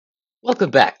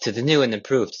Welcome back to the new and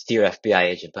improved Dear FBI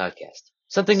Agent podcast.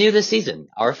 Something new this season,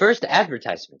 our first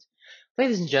advertisement.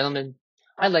 Ladies and gentlemen,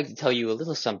 I'd like to tell you a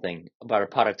little something about a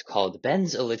product called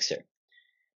Ben's Elixir.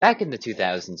 Back in the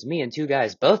 2000s, me and two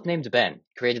guys, both named Ben,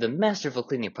 created a masterful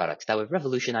cleaning product that would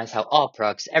revolutionize how all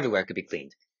products everywhere could be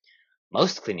cleaned.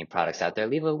 Most cleaning products out there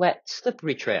leave a wet,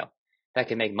 slippery trail that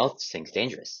can make most things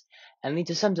dangerous, and lead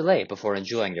to some delay before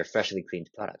enjoying your freshly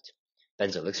cleaned product.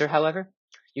 Ben's Elixir, however,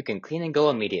 you can clean and go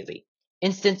immediately.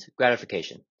 Instant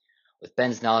gratification. With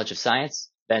Ben's knowledge of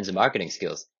science, Ben's marketing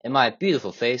skills, and my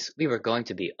beautiful face, we were going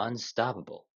to be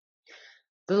unstoppable.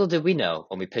 Little did we know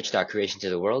when we pitched our creation to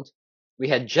the world, we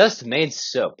had just made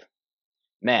soap.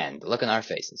 Man, the look on our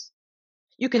faces.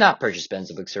 You cannot purchase Ben's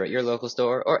Elixir at your local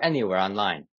store or anywhere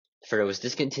online, for it was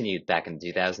discontinued back in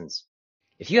the 2000s.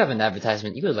 If you have an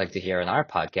advertisement you would like to hear on our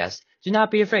podcast, do not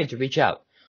be afraid to reach out.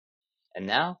 And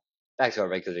now, back to our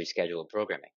regularly scheduled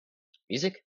programming.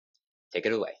 Music, take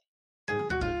it away.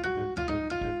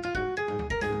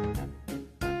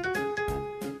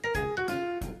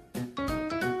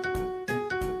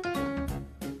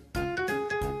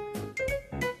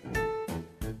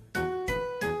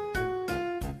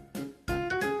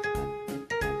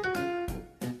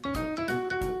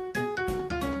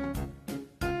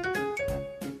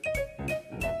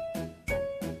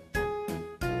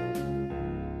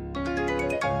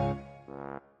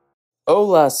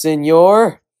 Hola,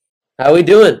 senor. How we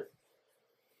doing?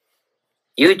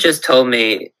 You just told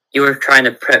me you were trying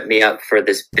to prep me up for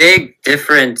this big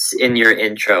difference in your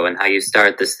intro and how you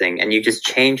start this thing, and you just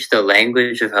changed the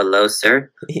language of hello,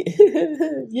 sir.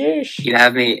 Yes. You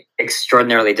have me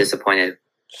extraordinarily disappointed.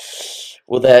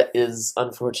 Well, that is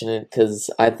unfortunate because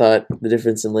I thought the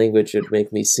difference in language would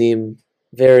make me seem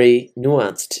very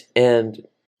nuanced and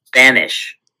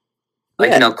Spanish.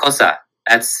 Like, Yeah. cosa.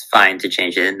 That's fine to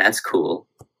change it in. That's cool.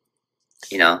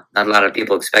 You know, not a lot of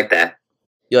people expect that.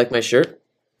 You like my shirt?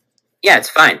 Yeah, it's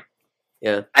fine.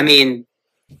 Yeah. I mean,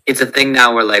 it's a thing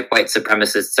now where, like, white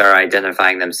supremacists are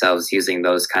identifying themselves using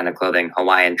those kind of clothing,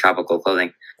 Hawaiian tropical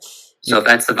clothing. So if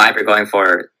that's the vibe you're going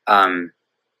for,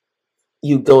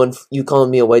 You calling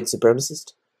me a white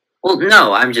supremacist? well,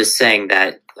 no, I'm just saying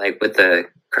that, like, with the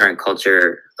current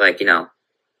culture, like, you know,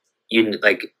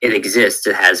 it exists,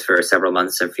 it has for several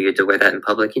months, and for you to wear that in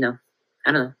public, you know,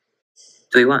 I don't know.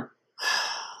 Do you want?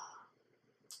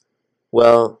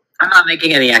 Well, I'm not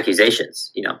making any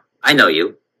accusations, you know. I know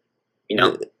you. You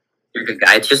know, you're a good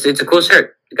guy. It's a cool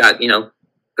shirt. You got, you know,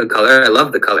 good color. I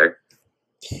love the color.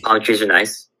 Palm trees are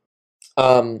nice.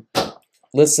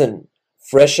 listen,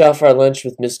 fresh off our lunch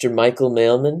with Mr. Michael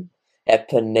Mailman at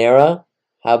Panera.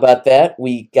 How about that?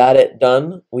 We got it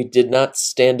done. We did not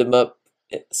stand him up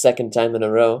second time in a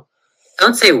row.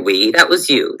 Don't say we. That was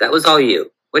you. That was all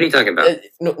you. What are you talking about?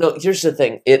 No. Here's the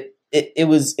thing. It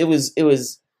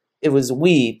was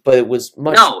we, but it was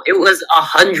much. No, it was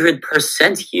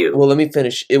 100% you. Well, let me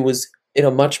finish. It was in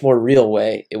a much more real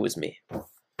way. It was me.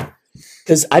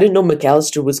 Because I didn't know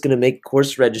McAllister was going to make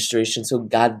course registration so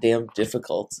goddamn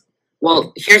difficult.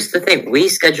 Well, here's the thing. We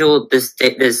scheduled this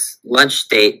lunch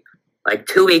date like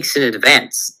 2 weeks in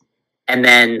advance. And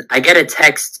then I get a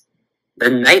text the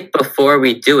night before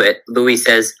we do it. Louie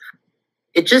says,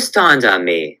 "It just dawned on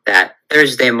me that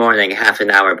Thursday morning, half an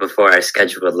hour before our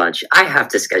scheduled lunch, I have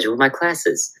to schedule my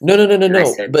classes." No. I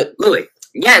said, But Louie,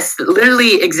 yes,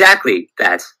 literally exactly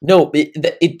that. no,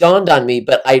 it dawned on me,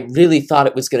 but I really thought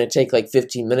it was going to take like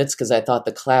 15 minutes because I thought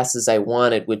the classes I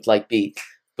wanted would like be,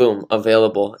 boom,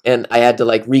 available. And I had to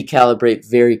like recalibrate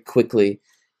very quickly.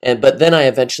 But then I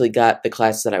eventually got the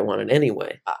class that I wanted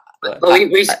anyway. Well, we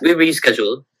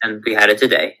rescheduled, and we had it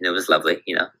today, and it was lovely,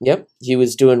 you know. Yep, he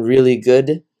was doing really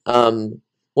good.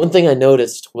 One thing I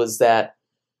noticed was that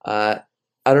I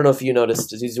don't know if you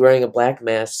noticed, he's wearing a black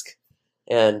mask,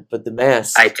 but the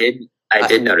mask. I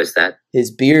did notice that.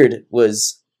 His beard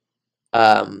was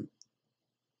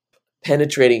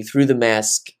penetrating through the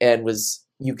mask, and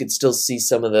you could still see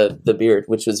some of the beard,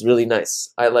 which was really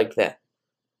nice. I liked that.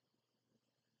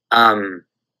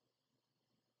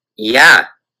 Yeah.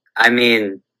 I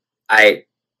mean,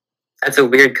 that's a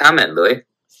weird comment, Louis.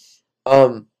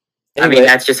 Anyway, I mean,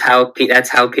 that's just how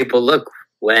people look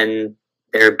when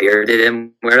they're bearded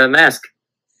and wear a mask.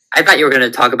 I thought you were going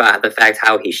to talk about the fact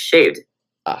how he shaved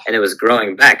and it was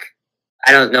growing back.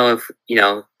 I don't know if, you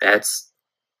know, that's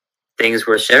things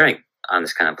we're sharing on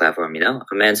this kind of platform, you know?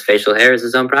 A man's facial hair is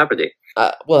his own property.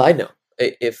 well, I know.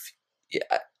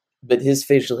 But his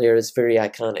facial hair is very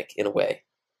iconic in a way.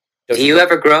 Do you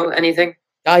ever grow anything?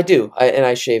 I do, and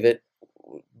I shave it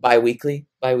bi-weekly,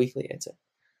 I'd say.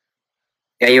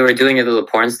 Yeah, you were doing a little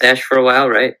porn stash for a while,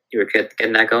 right? You were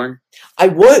getting that going? I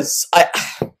was.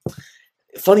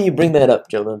 funny you bring that up,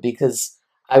 Jonah, because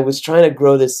I was trying to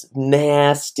grow this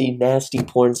nasty, nasty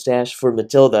porn stash for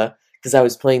Matilda because I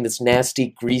was playing this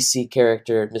nasty, greasy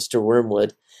character, Mr.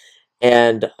 Wormwood.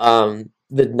 And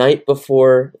the night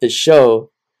before the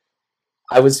show,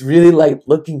 I was really like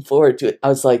looking forward to it. I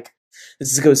was like,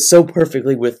 this goes so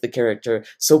perfectly with the character,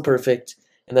 so perfect.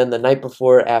 And then the night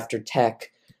before, after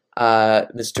tech,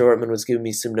 Mr. Ortman was giving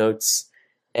me some notes,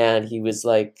 and he was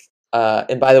like,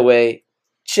 and by the way,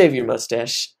 shave your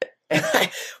mustache.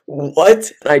 And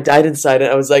what? And I died inside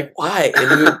it. I was like, why?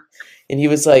 And he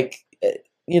was like,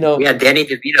 Yeah, Danny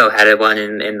DeVito had one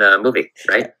in the movie,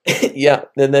 right? yeah.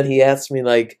 And then he asked me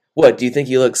like, what, do you think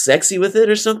you look sexy with it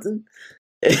or something?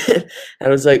 And I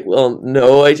was like, well,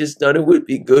 no, I just thought it would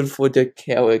be good for the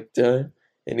character.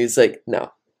 And he's like,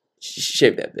 no,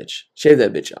 shave that bitch. Shave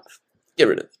that bitch off. Get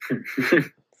rid of it.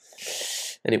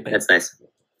 Anyway. That's nice.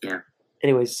 Yeah.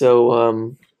 Anyway,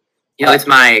 so, it's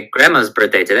my grandma's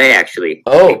birthday today, actually.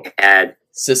 Oh.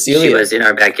 Cecilia. She was in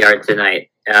our backyard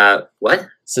tonight. What?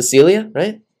 Cecilia,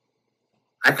 right?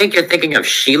 I think you're thinking of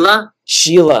Sheila.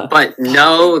 Sheila. But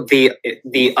no,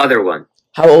 the other one.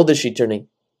 How old is she turning?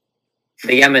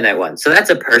 The Yemenite one. So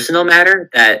that's a personal matter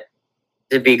that,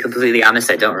 to be completely honest,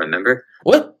 I don't remember.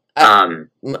 What?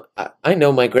 I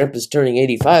know my grandpa's turning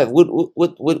 85. What?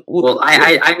 Well,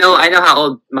 I know how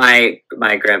old my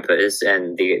grandpa is,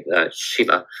 and the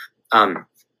Sheila.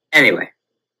 Anyway,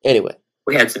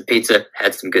 we had some pizza,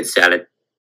 had some good salad.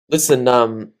 Listen,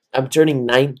 I'm turning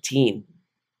 19.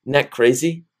 Isn't that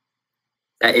crazy?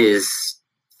 That is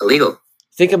illegal.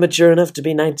 Think I'm mature enough to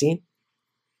be 19?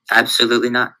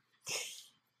 Absolutely not.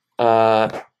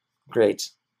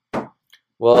 Great.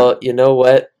 Well, you know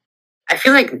what? I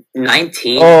feel like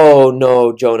 19. Oh,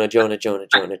 no, Jonah.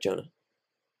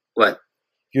 What?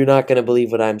 You're not going to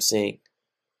believe what I'm saying.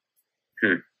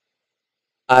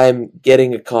 I'm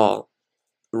getting a call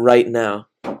right now.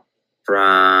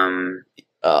 From?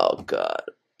 Oh, God.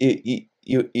 You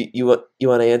want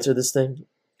to answer this thing?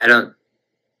 I don't.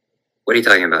 What are you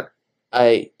talking about?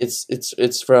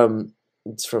 It's from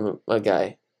a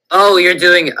guy. Oh, you're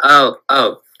doing. Oh.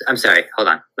 I'm sorry. Hold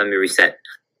on. Let me reset.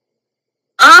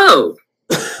 Oh,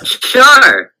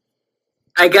 sure.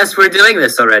 I guess we're doing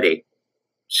this already.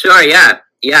 Sure. Yeah.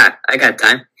 I got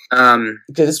time.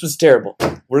 Okay, this was terrible.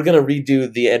 We're gonna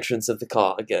redo the entrance of the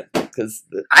call again because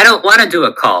I don't want to do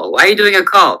a call. Why are you doing a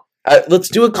call? Let's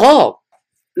do a call.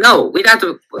 No, we have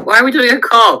to. Why are we doing a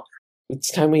call?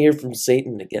 It's time we hear from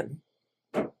Satan again.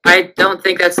 I don't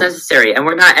think that's necessary, and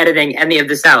we're not editing any of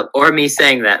this out, or me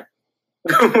saying that.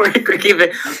 we're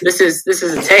keeping. This is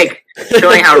a take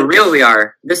showing how real we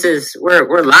are.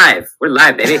 We're live. We're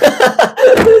live, baby.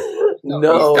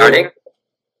 No. Starting.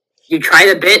 You tried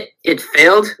a bit. It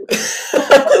failed.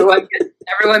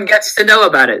 Everyone gets to know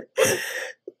about it.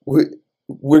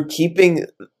 We're keeping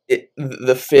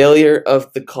the failure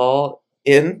of the call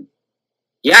in.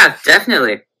 Yeah,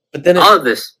 definitely. But then all of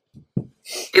this,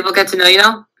 people get to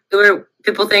know.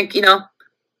 People think,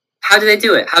 how do they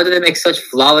do it? How do they make such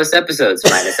flawless episodes?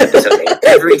 Minus episode 8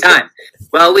 every time.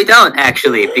 Well, we don't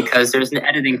actually, because there's an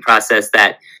editing process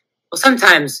that. Well,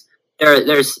 sometimes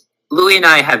there's Louie and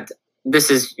I have.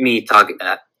 This is me talking.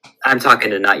 I'm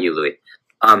talking to not you, Louie.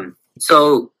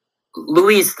 So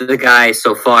Louie's the guy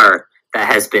so far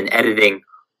that has been editing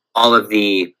all of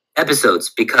the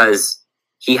episodes because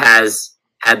he has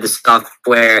had the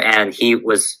software and he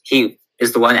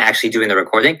is the one actually doing the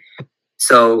recording.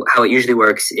 So how it usually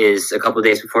works is a couple of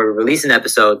days before we release an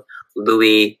episode,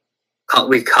 Louie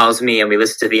calls me and we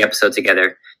listen to the episode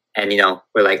together, and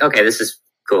we're like, okay, this is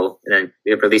cool, and then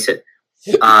we release it.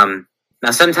 Now,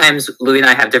 sometimes Louie and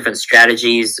I have different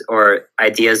strategies or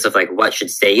ideas of like what should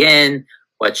stay in,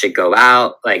 what should go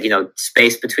out, like,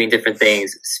 space between different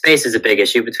things. Space is a big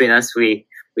issue between us. We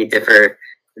differ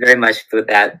very much with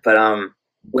that. But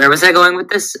where was I going with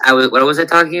this? What was I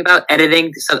talking about?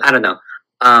 Editing? I don't know.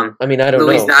 I don't know.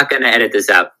 Louie's not going to edit this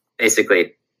out,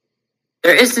 basically.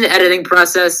 There is an editing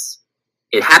process.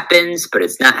 It happens, but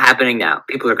it's not happening now.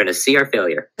 People are going to see our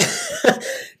failure.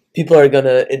 People are going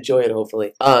to enjoy it,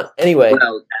 hopefully. Anyway.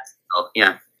 Well,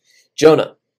 yeah.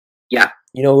 Jonah. Yeah.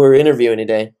 You know who we're interviewing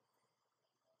today?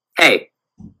 Hey.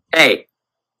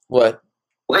 What?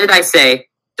 What did I say?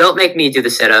 Don't make me do the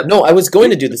setup. No, I was going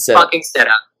to do the setup. Fucking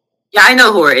setup. Yeah, I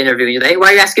know who we're interviewing today.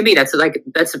 Why are you asking me? That's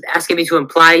asking me to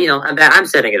imply, that I'm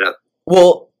setting it up.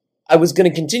 Well, I was going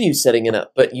to continue setting it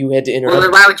up, but you had to interrupt. Well,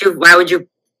 then why would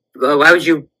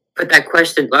you put that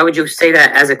question? Why would you say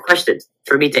that as a question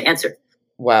for me to answer?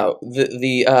 Wow,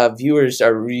 the viewers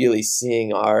are really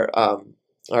seeing our.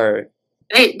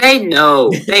 They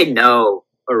know,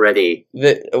 already.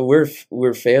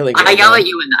 We're failing. I yell at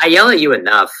you. I yell at you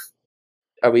enough.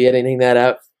 Are we editing that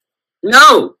out?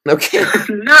 No. Okay.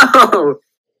 No.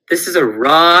 This is a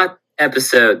raw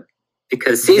episode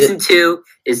because season 2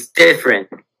 is different.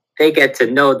 They get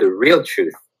to know the real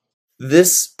truth.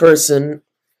 This person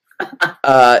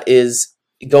is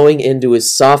going into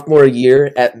his sophomore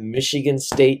year at Michigan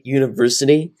State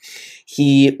University.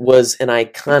 He was an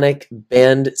iconic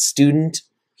band student.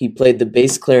 He played the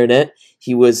bass clarinet.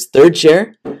 He was third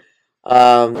chair.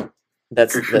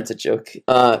 That's a joke.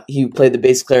 He played the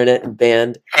bass clarinet in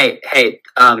band. Hey,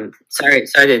 sorry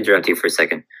to interrupt you for a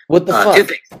second. What the fuck?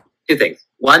 Two things.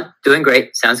 One, doing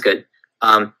great, sounds good.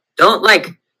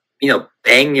 Don't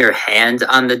bang your hand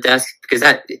on the desk because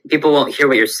that people won't hear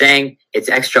what you're saying. It's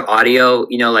extra audio.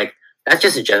 That's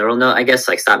just a general note, I guess.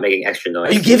 Like, stop making extra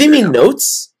noise. Are you giving me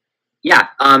notes? Yeah.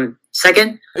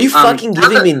 Second, are you fucking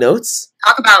giving me notes?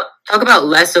 Talk about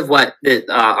less of what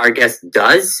our guest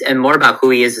does and more about who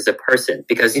he is as a person.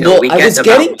 Because I was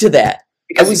getting to that.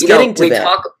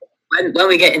 When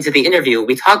we get into the interview,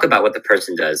 we talk about what the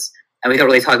person does, and we don't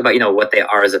really talk about what they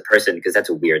are as a person because that's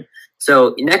weird.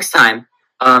 So next time,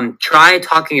 try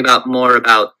talking more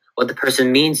about what the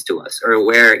person means to us, or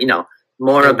where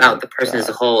more about the person as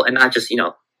a whole, and not just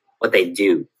what they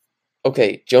do.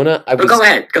 Okay, Jonah. Go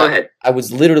ahead. I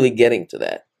was literally getting to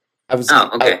that.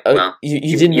 Okay.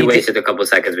 You didn't. You wasted a couple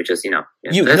seconds, which is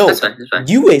that's fine.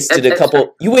 You wasted a couple.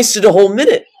 Fine. You wasted a whole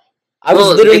minute. I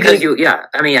wouldn't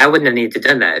have needed to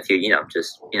done that if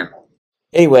you.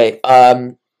 Anyway,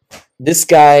 this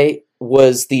guy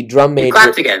was the drum major. You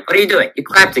clapped again. What are you doing? You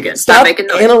clapped again. Stop making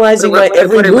noise. Analyzing my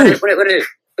every move.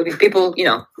 What people,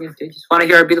 just want to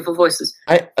hear our beautiful voices.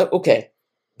 Okay.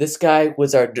 This guy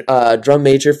was our drum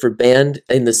major for band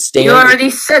in the stand. You already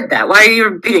said that. Why are you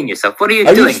repeating yourself? What are you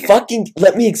doing?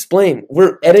 Let me explain.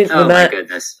 We're editing. My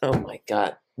goodness. Oh my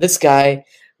god. This guy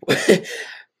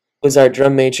was our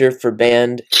drum major for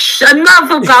band.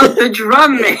 Enough about the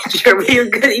drum major.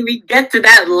 We get to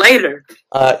that later.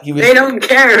 They don't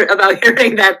care about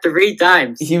hearing that 3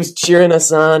 times. He was cheering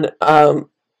us on.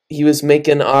 He was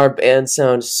making our band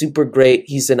sound super great.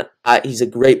 He's a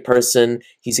great person.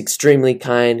 He's extremely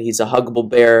kind. He's a huggable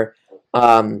bear.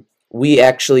 We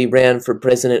actually ran for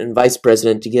president and vice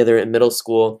president together in middle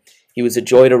school. He was a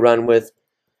joy to run with.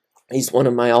 He's one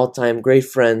of my all-time great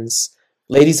friends.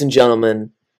 Ladies and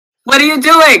gentlemen. What are you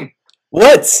doing?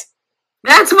 What?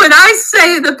 That's when I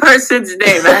say the person's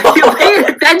name. You pay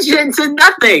attention to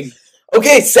nothing.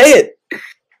 Okay, say it.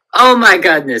 Oh my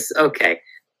goodness. Okay.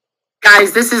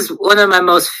 Guys, this is one of my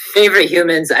most favorite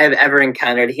humans I've ever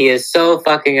encountered. He is so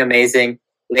fucking amazing.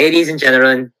 Ladies and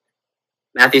gentlemen,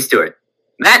 Matthew Sturt.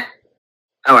 Matt,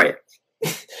 how are you?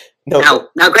 No.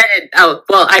 Now, granted,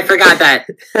 I forgot that.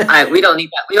 We don't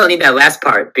need that. We don't need that last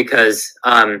part because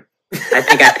I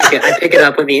think I pick it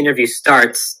up when the interview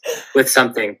starts with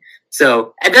something.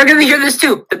 So, and they're gonna hear this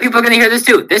too. The people are gonna hear this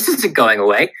too. This isn't going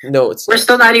away. No, it's not. We're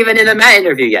still not even in the Matt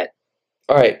interview yet.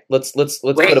 All right, let's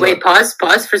wait. Pause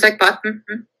for a sec. Pause.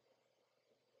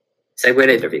 Segue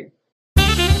to interview.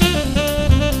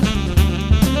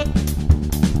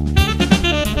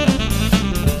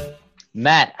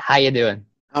 Matt, how you doing?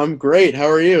 I'm great. How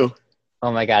are you?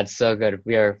 Oh my God, so good.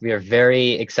 We are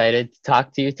very excited to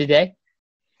talk to you today,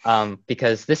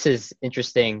 because this is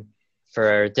interesting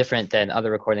for different than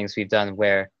other recordings we've done,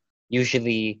 where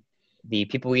usually the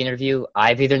people we interview,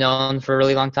 I've either known for a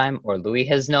really long time or Louie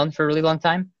has known for a really long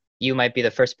time. You might be the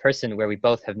first person where we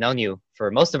both have known you for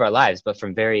most of our lives, but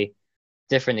from very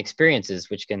different experiences,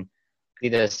 which can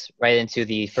lead us right into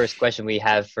the first question we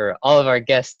have for all of our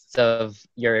guests of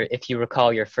if you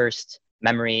recall your first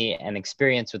memory and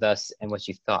experience with us and what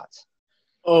you thought.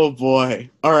 Oh boy.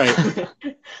 All right.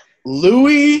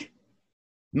 Louie,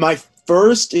 my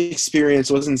first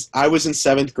experience I was in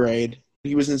 7th grade.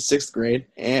 He was in 6th grade,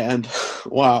 and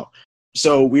wow.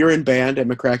 So we were in band at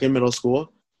McCracken Middle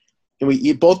School, and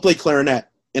we both played clarinet.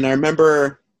 And I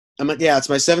remember, I'm like, yeah, it's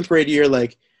my 7th grade year.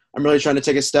 Like, I'm really trying to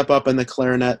take a step up in the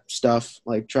clarinet stuff,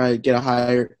 like try to get a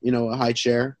high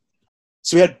chair.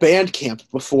 So we had band camp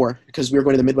before, because we were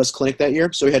going to the Midwest Clinic that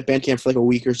year. So we had band camp for like a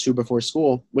week or two before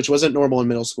school, which wasn't normal in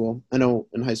middle school. I know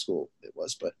in high school it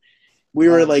was, but we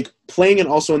were like playing and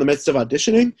also in the midst of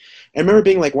auditioning. And I remember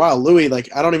being like, wow, Louie, like,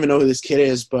 I don't even know who this kid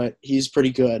is, but he's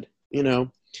pretty good,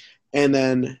 And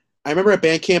then I remember at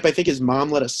band camp, I think his mom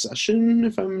led a session,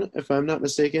 if I'm not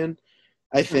mistaken.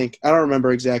 I think. I don't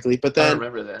remember exactly. But then I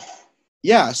remember that.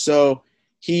 Yeah, so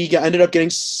he ended up getting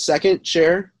second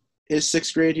chair his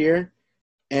 6th grade year.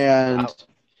 And wow.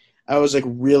 I was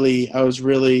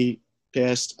really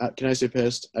pissed. Can I say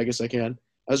pissed? I guess I can.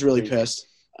 I was really pissed.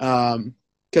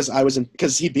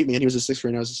 because he beat me and he was a sixth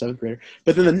grader and I was a seventh grader.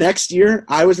 But then the next year,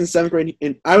 I was in seventh grade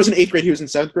and I was in eighth grade. He was in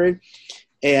seventh grade,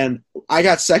 and I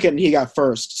got second and he got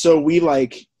first. So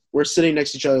we're sitting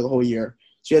next to each other the whole year.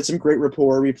 So we had some great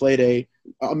rapport. We played a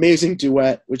amazing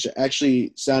duet, which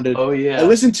actually sounded. Oh yeah. I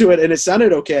listened to it and it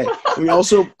sounded okay. And I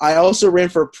also ran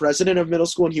for president of middle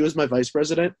school and he was my vice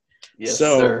president. Yes,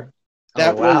 so sir.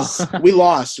 that Oh, wow. was we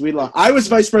lost. I was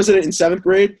vice president in seventh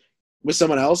grade with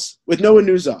someone else, with Noah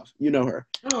Newsov. You know her.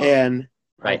 And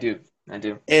I do.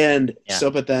 And Yeah.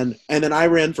 but then I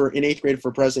ran in eighth grade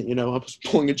for president. I was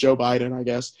pulling a Joe Biden, I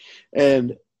guess.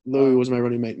 And Louie was my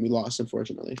running mate and we lost,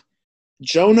 unfortunately.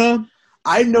 Jonah,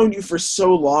 I've known you for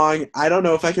so long. I don't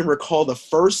know if I can recall the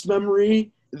first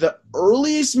memory. The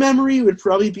earliest memory would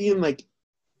probably be in like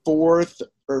fourth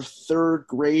or third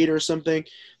grade or something,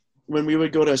 when we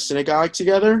would go to synagogue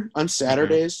together on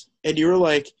Saturdays. And you were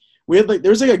like,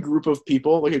 there was like a group of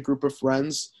people, like a group of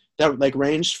friends that like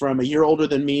ranged from a year older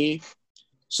than me.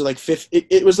 So like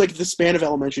it was like the span of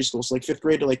elementary school. So like fifth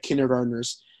grade to like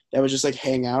kindergartners that would just like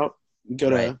hang out and go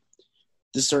to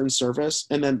this certain service.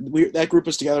 And then that group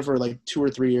was together for like 2 or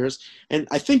 3 years. And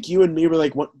I think you and me were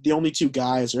like the only two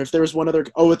guys, or if there was one other,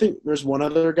 I think there's one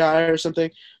other guy or something.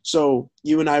 So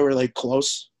you and I were like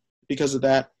close because of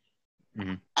that.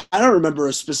 Mm-hmm. I don't remember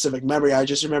a specific memory. I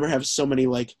just remember having so many,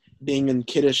 like being in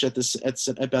Kiddush at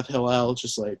Beth Hillel,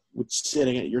 just like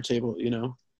sitting at your table,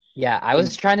 Yeah, I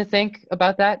was trying to think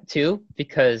about that too,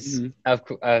 because of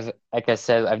like I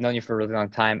said, I've known you for a really long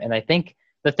time, and I think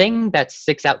the thing that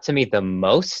sticks out to me the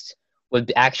most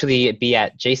would actually be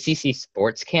at JCC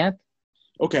sports camp.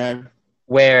 Okay.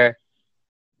 Where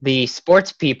the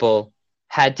sports people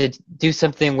had to do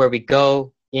something where we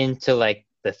go into like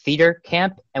the theater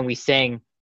camp and we sang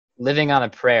 "Living on a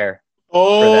Prayer."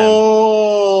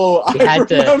 Oh, we had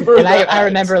remember and that. I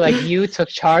remember like you took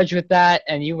charge with that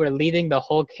and you were leading the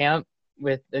whole camp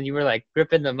and you were like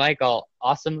gripping the mic all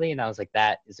awesomely, and I was like,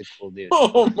 that is a cool dude.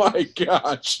 Oh my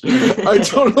gosh, I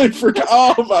totally forgot.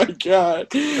 Oh my god,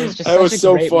 that was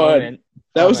so fun. Moment.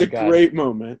 That was a great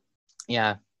moment.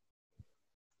 Yeah,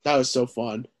 that was so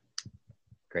fun.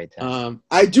 Great time.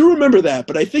 I do remember that,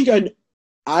 but I think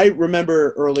I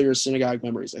remember earlier synagogue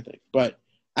memories. I think, but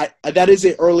that is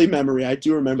an early memory. I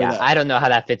do remember that. I don't know how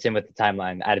that fits in with the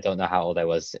timeline. I don't know how old I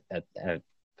was,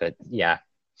 but yeah,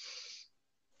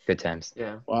 good times.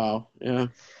 Yeah. Wow. Yeah.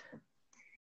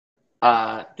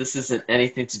 This isn't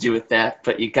anything to do with that,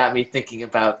 but you got me thinking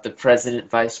about the president,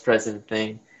 vice president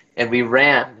thing. And we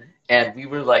ran, and we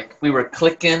were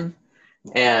clicking,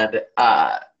 and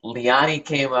Eliana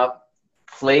came up,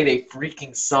 played a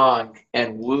freaking song,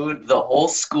 and wooed the whole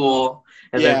school.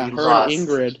 And then we lost. And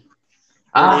Ingrid.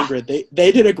 Ingrid,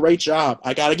 they did a great job.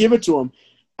 I gotta give it to them.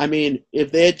 I mean,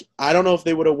 I don't know if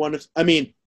they would have won. I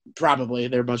mean, probably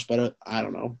they're much better. I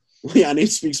don't know. Eliana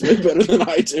speaks way better than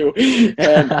I do,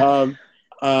 and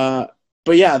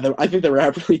but yeah, I think the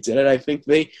rap really did it. I think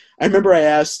I remember I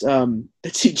asked the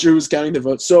teacher who was counting the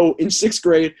votes. So in sixth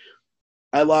grade,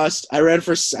 I ran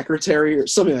for secretary or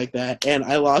something like that, and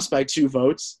I lost by 2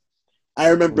 votes. I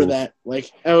remember that.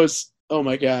 Like, I was, oh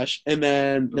my gosh. And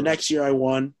then the next year I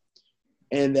won.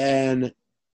 And then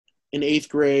in 8th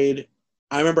grade,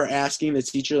 I remember asking the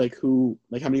teacher, how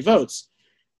many votes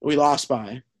we lost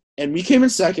by. And we came in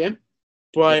second,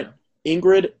 but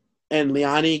Ingrid and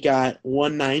Eliana got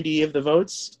 190 of the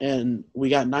votes, and we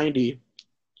got 90.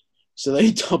 So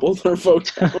they doubled our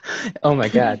vote count. Oh my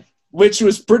God. Which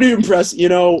was pretty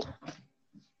impressive.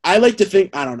 I like to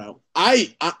think, I don't know.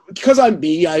 Because I'm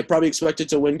me, I probably expected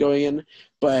to win going in,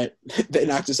 but they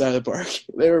knocked us out of the park.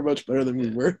 They were much better than we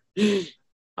were.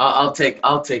 I'll take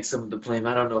some of the blame.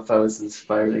 I don't know if I was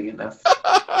inspiring enough.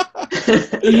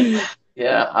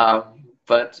 Yeah,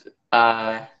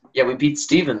 we beat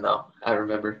Steven, though, I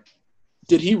remember.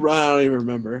 Did he run? I don't even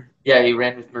remember. Yeah, he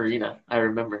ran with Marina, I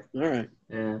remember. All right.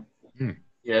 Yeah.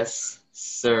 Yes,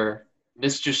 sir.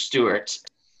 Mr. Stewart.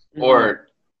 Or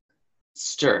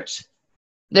Sturt.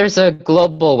 There's a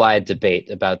global-wide debate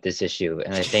about this issue,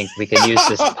 and I think we can use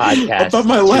this podcast about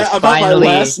my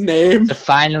last name to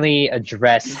finally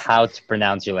address how to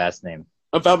pronounce your last name.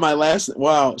 About my last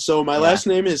wow. So my last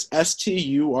name is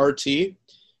Sturt,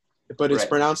 but it's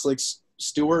pronounced like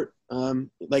Stewart.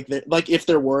 Like if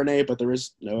there were an A, but there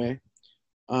is no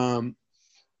A.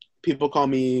 People call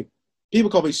me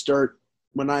Sturt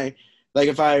when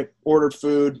if I ordered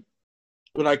food.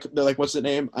 They're like, what's the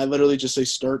name? I literally just say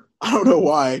Sturt. I don't know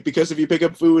why, because if you pick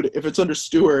up food, if it's under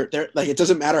Stewart, it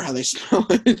doesn't matter how they spell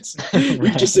it.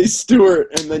 You just say Stewart,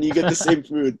 and then you get the same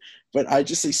food. But I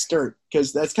just say Sturt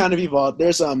because that's kind of evolved.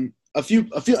 There's a few.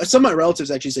 Some of my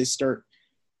relatives actually say Sturt,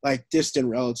 like distant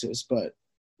relatives. But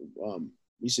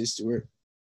You say Sturt.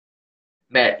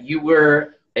 Matt, you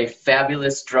were a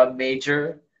fabulous drum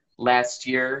major last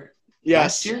year. Yes.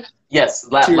 Last year? Yes,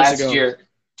 2 years last ago. year,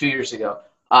 2 years ago.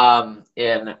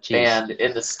 In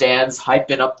the stands,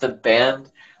 hyping up the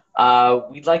band.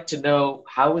 We'd like to know,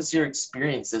 how was your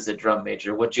experience as a drum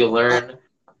major? What'd you learn?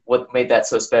 What made that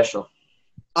so special?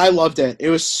 I loved it. It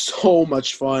was so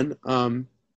much fun.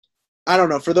 I don't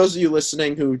know. For those of you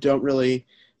listening who don't really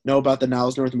know about the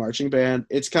Niles North Marching Band,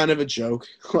 it's kind of a joke.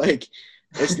 Like,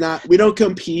 it's not. We don't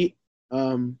compete.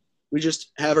 We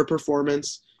just have a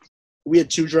performance. We had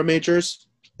 2 drum majors,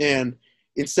 and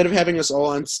instead of having us all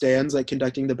on stands, like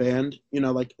conducting the band,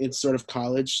 like it's sort of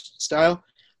college style,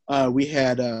 we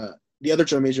had the other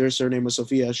drum major. Her name was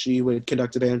Sophia. She would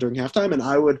conduct the band during halftime, and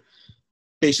I would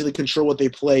basically control what they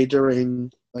play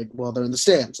during, like, while they're in the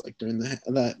stands, like during the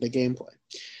gameplay.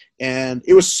 And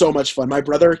it was so much fun. My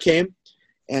brother came,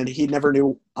 and he never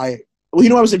knew he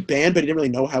knew I was in band, but he didn't really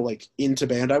know how, like, into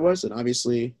band I was. And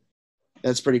obviously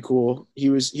that's pretty cool. He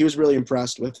was really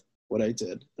impressed with what I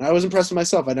did. And I was impressed with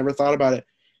myself. I never thought about it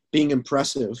being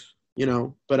impressive,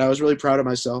 but I was really proud of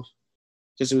myself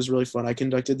because it was really fun. I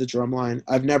conducted the drum line.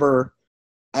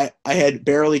 I had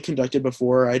barely conducted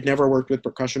before. I'd never worked with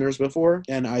percussioners before,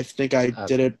 and I think I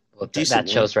did it decently. That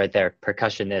shows right there.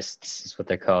 Percussionists is what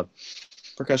they're called.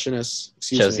 Percussionists.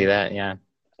 Shows you that, yeah.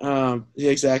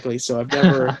 Yeah, exactly. So I've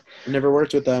never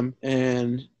worked with them,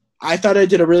 and I thought I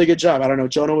did a really good job. I don't know.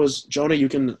 Jonah. You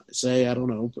can say I don't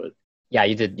know, but yeah,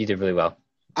 you did really well.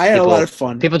 I had a lot of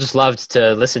fun. People just loved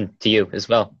to listen to you as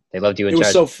well. They loved you in charge. It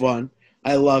was so fun.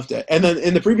 I loved it. And then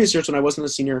in the previous years when I wasn't a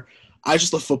senior, I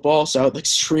just loved football, so I would, like,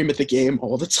 scream at the game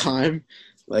all the time,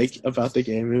 like, about the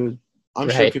game. I'm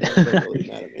sure people were really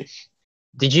mad at me.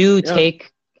 Did you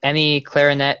take any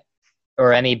clarinet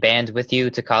or any band with you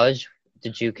to college?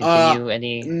 Did you continue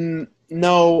any?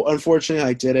 No, unfortunately,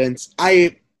 I didn't.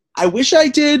 I wish I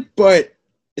did, but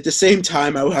at the same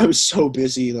time, I was so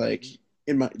busy, like,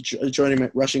 in my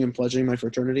rushing and pledging my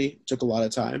fraternity. It took a lot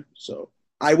of time, so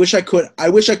I wish I could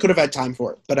have had time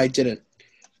for it, but I didn't,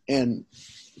 and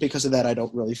because of that, I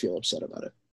don't really feel upset about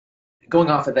it. Going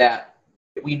off of that,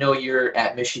 we know you're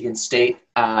at Michigan State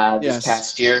this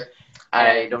past year.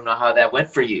 I don't know how that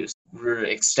went for you. We're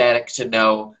ecstatic to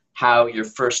know how your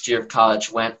first year of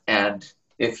college went, and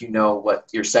if you know what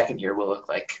your second year will look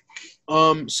like.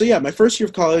 So yeah, my first year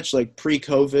of college, like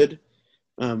pre-COVID,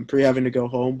 pre having to go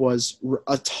home, was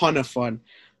a ton of fun.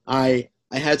 I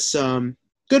had some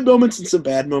good moments and some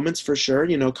bad moments for sure.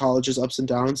 College is ups and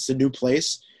downs. It's a new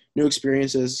place, new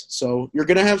experiences. So you're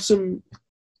going to have some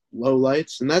low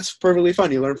lights, and that's perfectly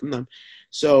fun. You learn from them.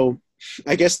 So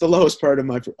I guess the lowest part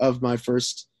of my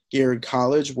first year in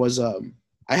college was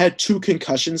I had 2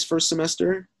 concussions first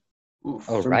semester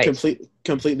from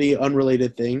completely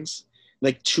unrelated things,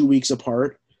 like 2 weeks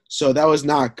apart. So that was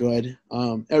not good.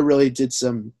 It really did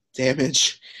some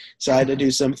damage. So I had to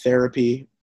do some therapy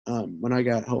when I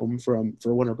got home for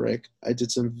winter break. I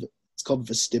did it's called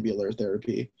vestibular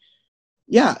therapy.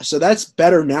 Yeah, so that's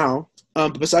better now.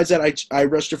 But besides that, I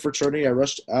rushed a fraternity. I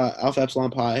rushed Alpha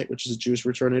Epsilon Pi, which is a Jewish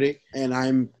fraternity, and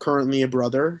I'm currently a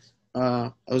brother.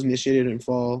 I was initiated in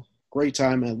fall. Great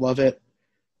time. I love it.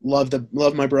 Love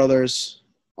my brothers.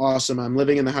 Awesome. I'm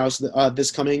living in the house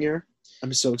this coming year.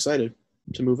 I'm so excited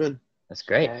to move in. That's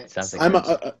great. Sounds like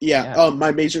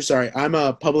my major. Sorry, I'm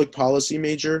a public policy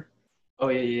major. Oh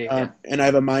yeah. And I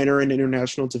have a minor in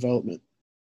international development.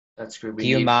 That's great. Do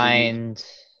you mind?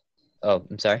 Oh,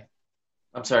 I'm sorry.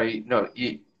 I'm sorry. No,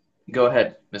 you go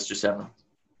ahead, Mr. Sendlin.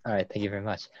 All right. Thank you very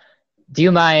much. Do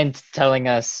you mind telling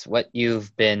us what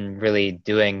you've been really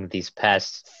doing these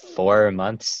past 4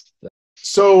 months?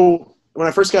 So when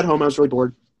I first got home, I was really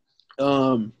bored.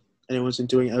 And I was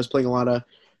playing a lot of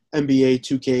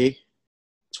NBA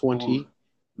 2K20.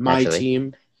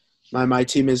 My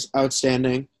team is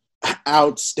outstanding.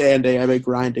 Outstanding. I've been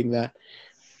grinding that.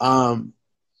 And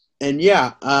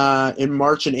yeah, in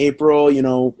March and April,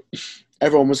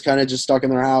 everyone was kind of just stuck in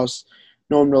their house.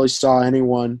 No one really saw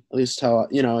anyone, at least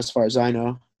as far as I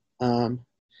know.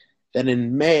 Then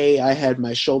in May, I had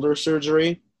my shoulder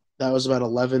surgery. That was about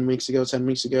 10 weeks ago.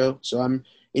 So I'm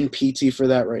in PT for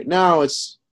that right now.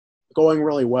 It's going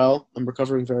really well. I'm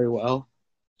recovering very well.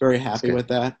 Very happy with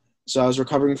that. So I was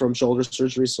recovering from shoulder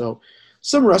surgery. So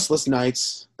some restless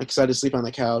nights. I decided to sleep on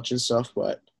the couch and stuff,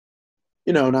 but,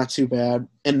 not too bad.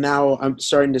 And now I'm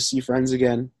starting to see friends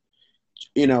again,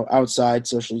 outside,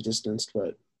 socially distanced,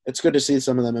 but it's good to see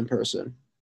some of them in person.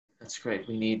 That's great.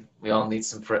 We all need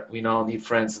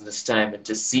friends in this time, and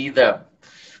to see them.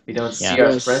 We don't see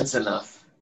our friends enough.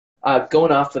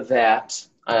 Going off of that,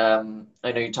 I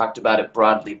know you talked about it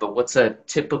broadly, but what's a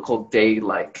typical day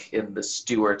like in the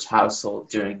Stewart household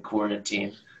during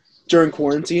quarantine? During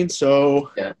quarantine,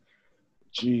 so Yeah.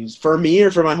 geez, for me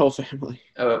or for my whole family?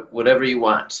 Whatever you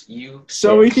want. You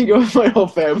So we pick. can go with my whole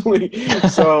family.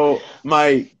 So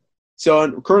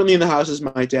currently in the house is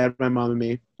my dad, my mom, and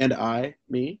me, and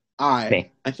Me. I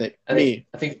think I me.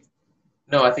 think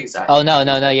no, I think it's I. Oh, no.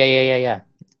 Yeah.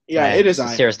 Yeah, My it is I.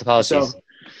 sincerest apologies. So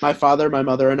my father, my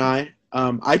mother, and I.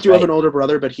 I do have Right. an older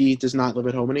brother, but he does not live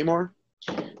at home anymore.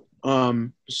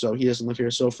 So he doesn't live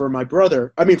here. So for my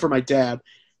dad,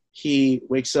 he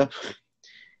wakes up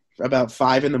about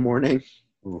 5 a.m.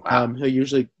 Wow. He'll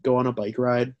usually go on a bike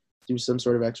ride, do some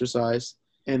sort of exercise,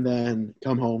 and then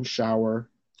come home, shower,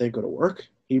 then go to work.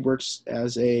 He works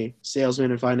as a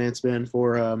salesman and finance man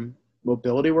for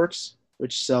Mobility Works,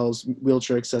 which sells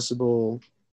wheelchair accessible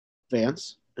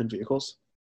vans and vehicles.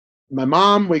 My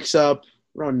mom wakes up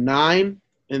around 9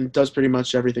 and does pretty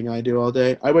much everything I do all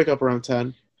day. I wake up around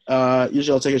 10.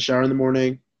 Usually I'll take a shower in the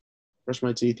morning, brush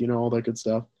my teeth, all that good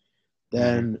stuff.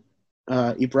 Then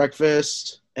eat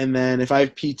breakfast, and then if I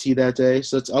have PT that day,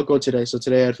 I'll go today. So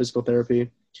today I had physical therapy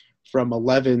from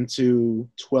 11 to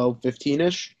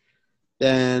 12:15ish.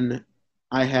 Then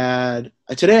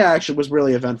today actually was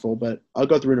really eventful, but I'll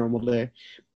go through a normal day.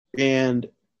 And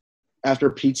after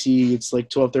PT, it's like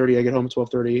 12:30. I get home at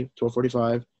 12:30,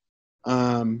 12:45.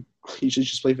 Usually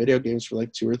just play video games for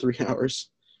like 2 or 3 hours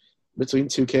between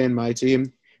 2K and my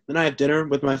team. Then I have dinner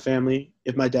with my family.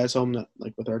 If my dad's home, not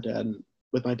like with our dad and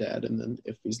with my dad, and then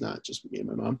if he's not, just me and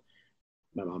my mom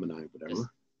and I, whatever.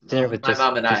 Dinner with My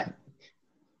mom and I.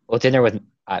 Well, dinner with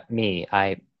me.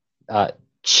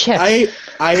 Shit. I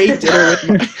ate dinner with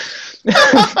my.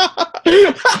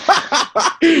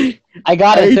 I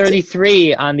got a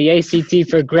 33 on the ACT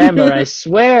for grammar. I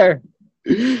swear.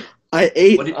 I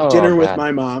ate dinner with God.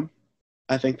 my mom.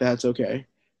 I think that's okay.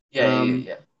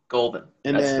 Yeah. Golden.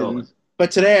 And That's then, golden.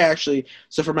 but today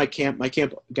so for my camp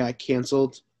got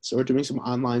canceled. So we're doing some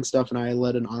online stuff, and I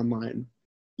led an online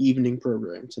evening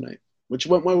program tonight, which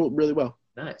went really well.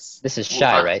 Nice. This is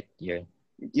Shy, right?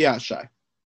 Yeah, Shy.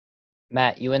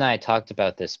 Matt, you and I talked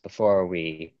about this before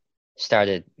we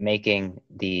started making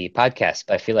the podcast,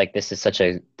 but I feel like this is such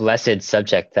a blessed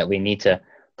subject that we need to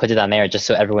put it on air just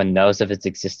so everyone knows of its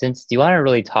existence. Do you want to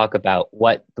really talk about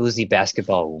what Boozy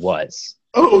basketball was?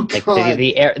 Oh, Like God.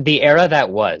 the era that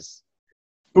was.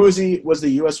 Boozy was the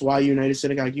USY United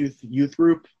Synagogue Youth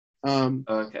Group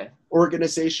Okay.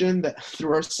 organization that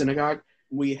through our synagogue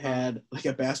we had like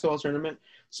a basketball tournament.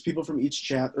 So people from each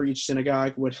chat or each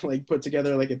synagogue would like put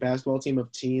together like a basketball team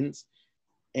of teens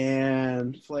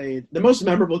and played. The most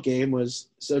memorable game was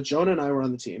Jonah and I were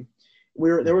on the team.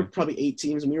 There were probably 8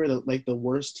 teams, and we were the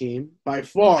worst team by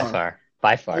far.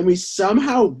 By far. And we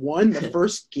somehow won the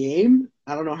first game.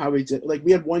 I don't know how we did. Like,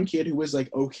 we had one kid who was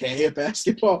like okay at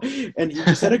basketball, and he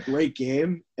just had a great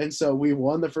game. And so we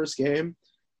won the first game,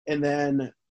 and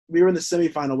then we were in the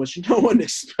semifinal, which no one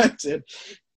expected.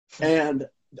 And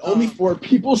only 4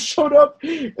 people showed up,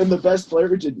 and the best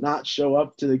player did not show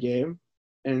up to the game.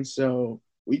 And so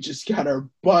we just got our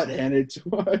butt handed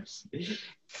to us.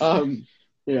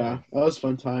 Yeah, that was a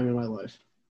fun time in my life.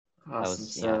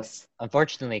 Awesome.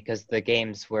 Unfortunately, because the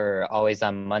games were always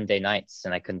on Monday nights,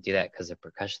 and I couldn't do that because of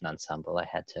percussion ensemble. I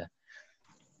had to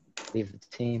leave the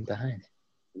team behind.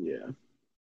 Yeah.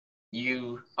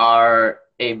 You are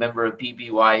a member of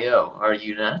BBYO, are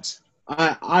you not?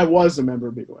 I was a member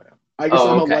of BBYO. I guess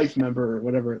I'm okay. a life member or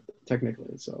whatever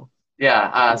technically. So.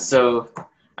 Yeah. So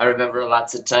I remember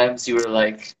lots of times you were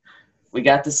like, "We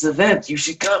got this event. You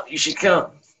should come. You should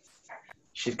come."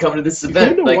 Should come to this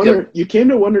event. You came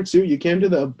to 1 or 2. You came to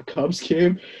the Cubs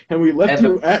game, and we left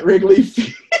you at Wrigley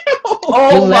Field.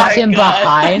 You left him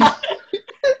behind?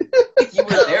 You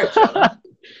were there, Jonah.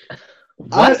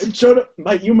 What? Jonah,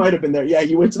 you might have been there. Yeah,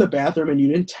 you went to the bathroom and you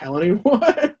didn't tell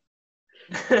anyone.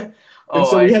 And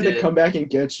so we had to come back and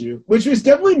get you, which was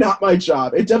definitely not my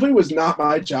job. It definitely was not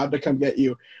my job to come get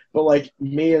you. But, like,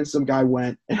 me and some guy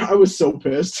went, and I was so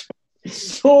pissed.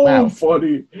 So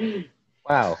funny.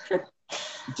 Wow.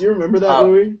 Do you remember that,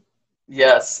 Louie?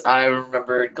 Yes, I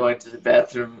remember going to the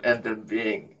bathroom and then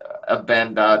being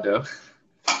abandonado.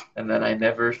 And then I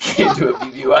never came to a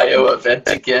BBYO event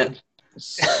again.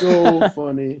 So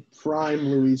funny. Prime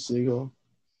Louie Siegel.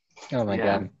 Oh, my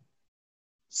God.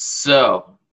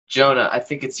 So, Jonah, I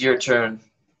think it's your turn.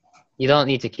 You don't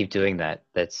need to keep doing that.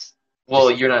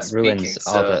 You're not speaking.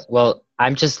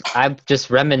 I'm just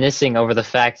reminiscing over the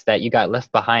fact that you got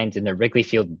left behind in the Wrigley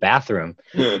Field bathroom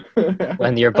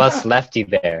when your bus left you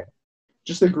there.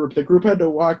 Just the group. The group had to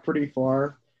walk pretty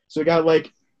far, so we got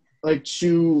like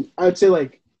 2. I'd say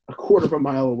like a quarter of a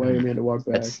mile away and we had to walk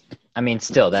back.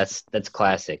 Still, that's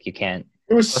classic. You can't.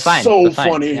 It was But fine, so but fine,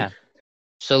 funny. Yeah.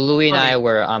 So Louie and Funny. I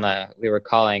were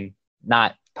calling,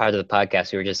 not part of the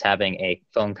podcast. We were just having a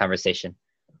phone conversation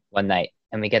one night,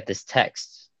 and we get this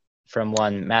text from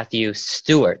one Matthew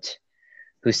Stewart,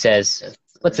 who says,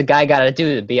 "What's a guy got to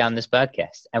do to be on this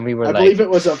podcast?" And we were I like, believe it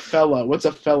was a fella. What's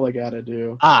a fella got to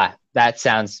do? That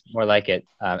sounds more like it.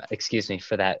 Excuse me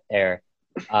for that error.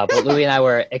 But Louie and I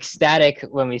were ecstatic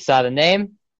when we saw the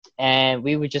name, and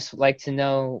we would just like to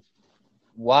know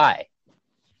why.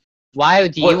 Why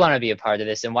do you want to be a part of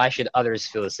this, and why should others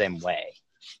feel the same way?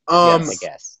 I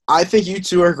guess. I think you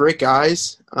two are great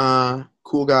guys,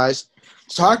 cool guys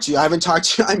to talk to. I haven't talked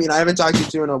to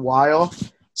you in a while,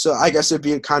 so I guess it'd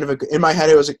be kind of in my head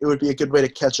it would be a good way to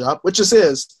catch up, which this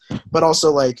is, but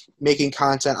also like making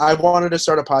content. I wanted to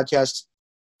start a podcast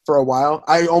for a while.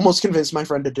 I almost convinced my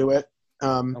friend to do it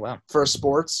for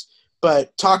sports,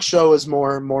 but talk show is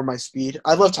more my speed.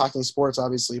 I love talking sports,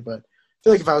 obviously, but I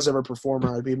feel like if I was ever a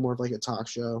performer, I'd be more of like a talk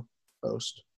show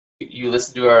host. You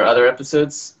listen to our other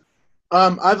episodes?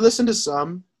 I've listened to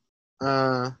some.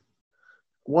 I'm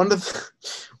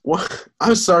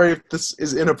sorry if this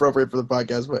is inappropriate for the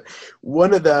podcast, but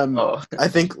one of them, I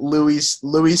think Louis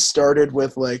started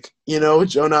with like,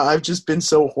 Jonah, I've just been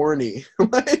so horny.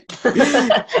 Like,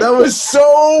 that was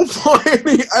so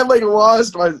funny. I like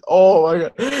lost my, oh my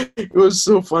God. It was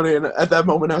so funny. And at that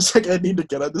moment I was like, I need to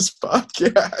get on this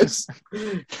podcast.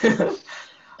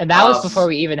 And that was before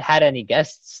we even had any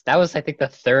guests. That was, I think, the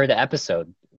third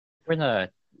episode. We're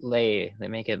gonna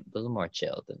make it a little more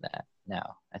chill than that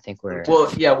now. I think we're...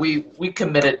 Well, yeah, we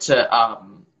committed to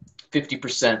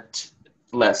 50%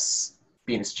 less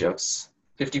penis jokes.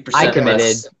 50% I committed.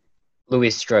 less. Louis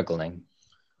is struggling.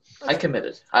 I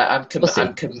committed. I'm committed. We'll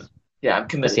I'm committed.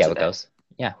 We'll see how it that. goes.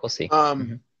 Yeah, we'll see.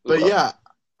 But yeah,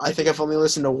 I think I've only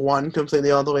listened to one completely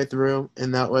all the way through,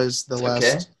 and that was the last...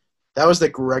 Okay. That was the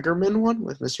Gregerman one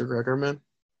with Mr. Gregerman.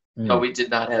 No, we did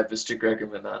not have Mr.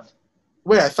 Gregerman on.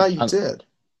 Wait, I thought you did.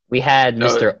 We had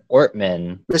Mr.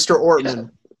 Ortman. Mr.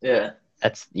 Ortman.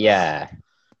 Yeah.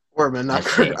 Ortman, not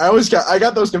Greger. I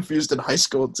got those confused in high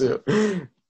school too.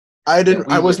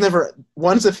 I was never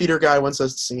once a theater guy, once a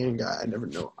singing guy. I never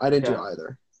know. I didn't do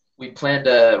either. We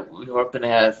hoping to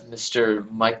have Mr.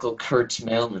 Michael Kurt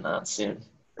Mailman on soon.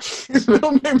 His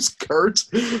middle name's Kurt.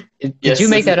 Did you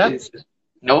make that up?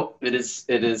 Nope, it is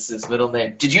his middle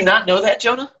name. Did you not know that,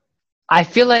 Jonah? I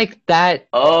feel like that.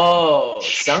 Oh,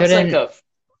 sounds like a.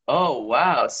 Oh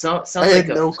wow, sounds like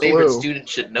a favorite student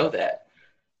should know that.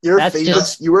 You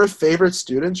were a favorite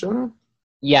student, Jonah?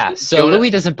 Yeah. So Louis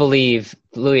doesn't believe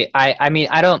Louis. I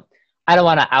don't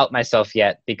want to out myself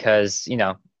yet because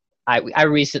I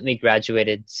recently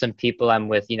graduated. Some people I'm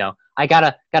with, I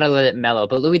gotta let it mellow.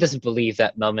 But Louis doesn't believe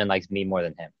that Melman likes me more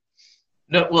than him.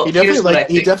 No, well, he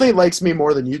definitely likes me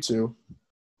more than you two.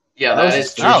 Yeah, that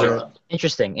is true. Jonah.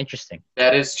 Interesting.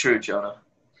 That is true, Jonah.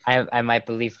 I might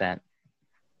believe that.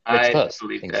 I close.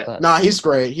 believe Things that. close. Nah, he's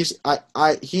great.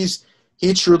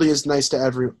 He truly is nice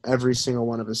to every single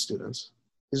one of his students.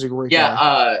 He's a great guy.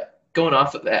 Yeah. Going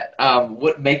off of that,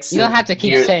 what makes you don't have to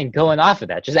keep saying going off of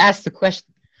that. Just ask the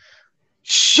question.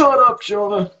 Shut up,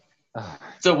 Jonah.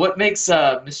 So what makes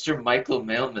Mr. Michael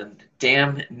Mailman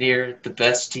damn near the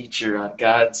best teacher on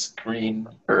God's green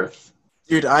earth?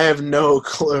 Dude, I have no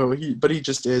clue. But he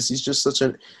just is. He's just such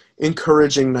an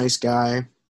encouraging, nice guy.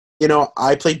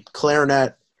 I played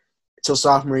clarinet till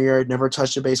sophomore year. I'd never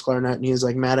touched a bass clarinet. And he was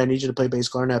like, Matt, I need you to play bass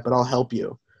clarinet, but I'll help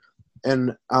you.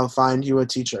 And I'll find you a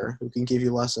teacher who can give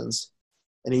you lessons.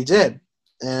 And he did.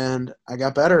 And I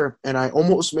got better. And I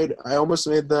almost made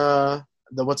the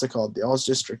what's it called? The Alls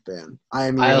District Band.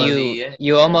 You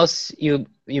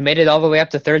made it all the way up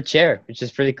to third chair, which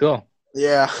is pretty cool.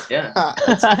 Yeah. Yeah.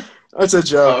 That's a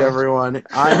joke, everyone.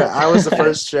 I was the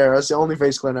first chair. I was the only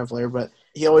bass clarinet player, but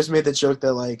he always made the joke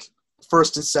that like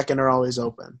first and second are always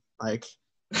open. Like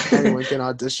anyone can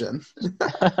audition.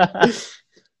 It's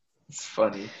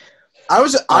funny. I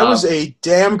was a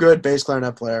damn good bass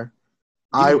clarinet player.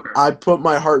 I put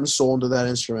my heart and soul into that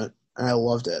instrument, and I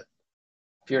loved it.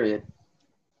 Period.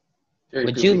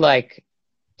 Would you like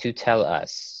to tell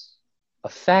us a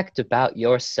fact about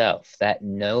yourself that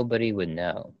nobody would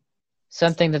know?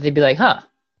 Something that they'd be like, huh,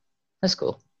 that's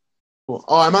cool. Oh,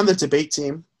 I'm on the debate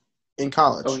team in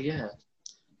college. Oh, yeah.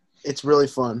 It's really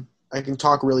fun. I can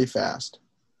talk really fast.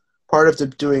 Part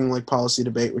of doing like policy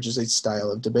debate, which is a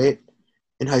style of debate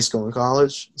in high school and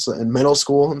college, so in middle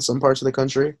school in some parts of the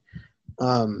country.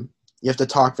 You have to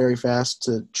talk very fast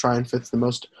to try and fit the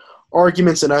most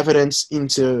arguments and evidence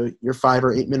into your 5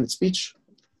 or 8 minute speech.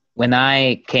 When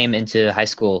I came into high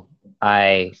school,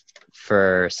 I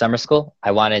for summer school,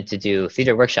 I wanted to do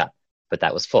theater workshop, but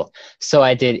that was full. So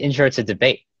I did intro to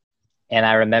debate. And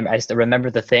I still remember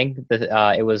the thing that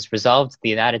it was resolved the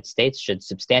United States should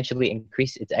substantially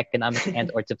increase its economic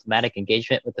and or diplomatic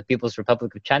engagement with the People's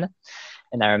Republic of China.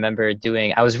 And I remember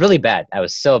I was really bad. I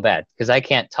was so bad because I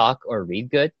can't talk or read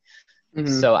good.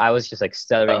 Mhm. So I was just like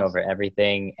stuttering over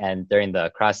everything. And during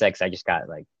the cross-ex, I just got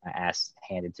like my ass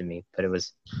handed to me. But it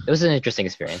was an interesting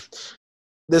experience.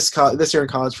 This year in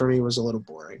college for me was a little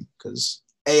boring because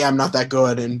A, I'm not that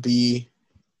good, and B,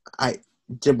 I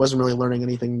wasn't really learning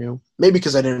anything new. Maybe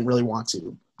because I didn't really want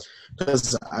to,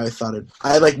 because I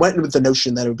like went in with the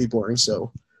notion that it would be boring,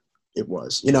 so it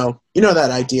was. You know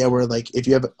that idea where like if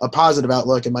you have a positive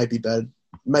outlook, it might be bad,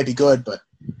 it might be good, but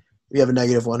if you have a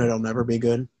negative one, it'll never be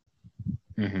good.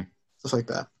 Mm-hmm. Stuff like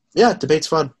that. Yeah, debate's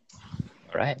fun.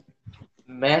 All right.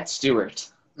 Matt Stewart.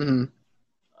 Mm-hmm.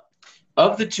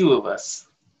 Of the two of us,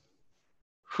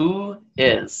 who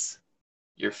is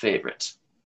your favorite?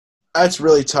 That's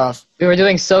really tough. We were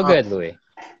doing so good, Louie.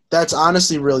 That's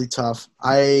honestly really tough.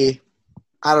 I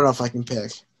don't know if I can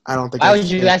pick. I don't think. Why would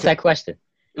you ask that question?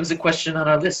 It was a question on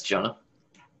our list, Jonah.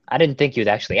 I didn't think you'd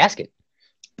actually ask it.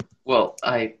 Well,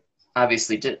 I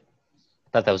obviously did. I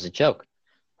thought that was a joke.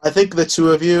 I think the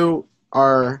two of you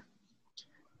are,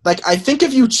 like, I think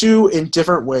of you two in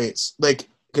different ways. Like,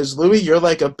 because Louie, you're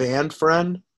like a band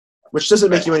friend, which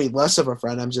doesn't make you any less of a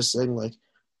friend. I'm just saying, like,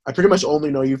 I pretty much only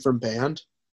know you from band.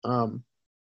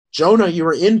 Jonah, you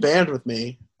were in band with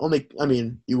me.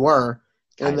 You were.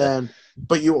 And then,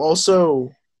 but you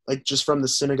also, like, just from the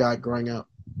synagogue growing up.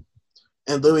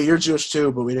 And Louie, you're Jewish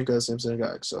too, but we didn't go to the same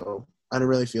synagogue, so I didn't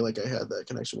really feel like I had that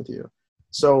connection with you.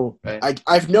 So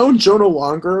I've known Jonah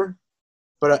longer,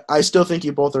 but I still think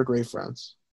you both are great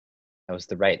friends. That was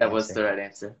the right That answer. was the right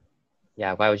answer.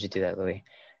 Yeah, why would you do that, Louie?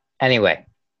 Anyway,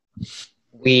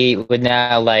 we would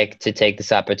now like to take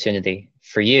this opportunity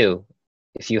for you.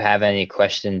 If you have any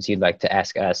questions you'd like to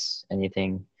ask us,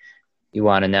 anything you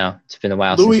want to know. It's been a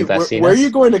while Louie, since you've last seen where us. are you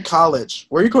going to college?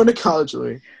 Where are you going to college,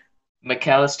 Louie?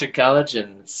 McAllister College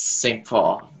in St.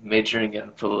 Paul, majoring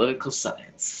in political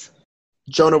science.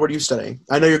 Jonah, what are you studying?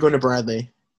 I know you're going to Bradley.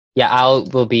 Yeah,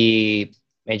 will be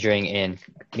majoring in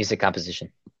music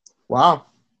composition. Wow.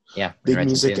 Yeah. Big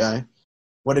music guy.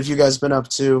 What have you guys been up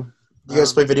to? You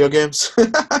guys play video games?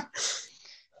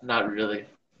 Not really.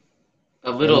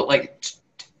 A little, like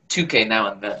 2K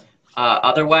now and then.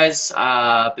 Otherwise,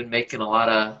 I've been making a lot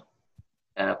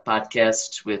of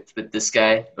podcasts with this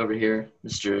guy over here,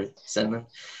 Mr. Sendlin.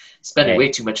 Spending way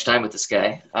too much time with this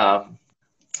guy.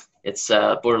 It's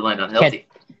borderline unhealthy.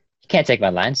 You can't take my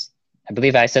lines. I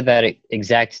believe I said that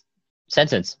exact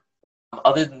sentence.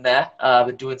 Other than that, I've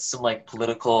been doing some like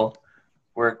political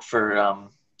work for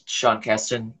Sean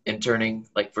Caston, interning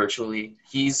like virtually.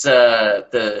 He's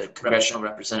the congressional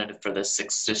representative for the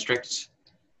 6th district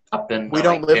up in. We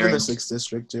don't live in the 6th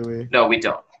district, do we? No, we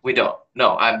don't.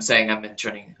 No, I'm saying I'm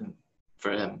interning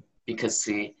for him because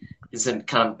he's in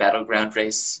kind of a battleground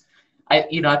race. I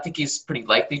think he's pretty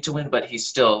likely to win, but he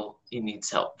needs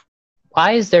help.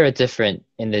 Why is there a difference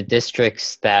in the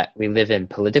districts that we live in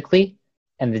politically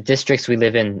and the districts we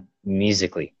live in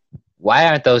musically? Why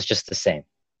aren't those just the same?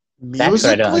 That's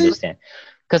what I don't understand.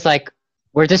 Because, like,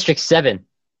 we're District 7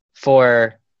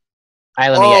 for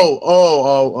ILMEA.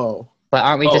 Oh. But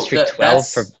aren't we District 12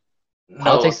 for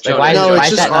politics? No, like, it's why is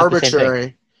just that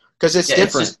arbitrary. Because it's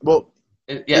different.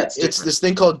 It's it's this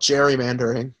thing called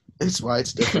gerrymandering. That's why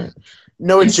it's different.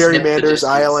 No one gerrymanders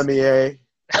ILMEA.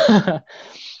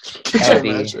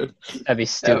 That'd be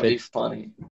stupid. That would be funny.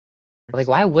 Like,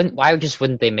 why just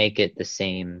wouldn't they make it the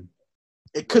same?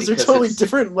 Because they're totally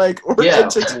different, like,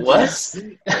 entities. What?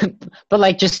 But,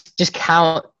 like, just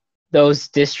count those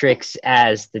districts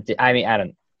as I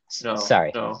don't. No.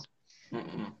 Sorry. No.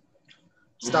 Mm-mm.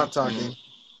 Stop talking.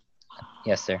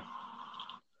 Yes, sir.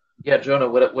 Yeah, Jonah,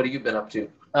 what have you been up to?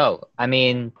 Oh,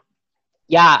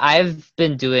 yeah, I've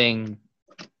been doing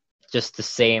just the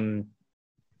same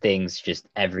things just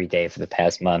every day for the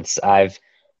past months.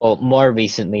 More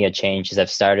recently a change is I've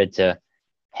started to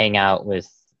hang out with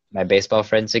my baseball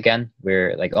friends again.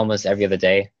 We're like almost every other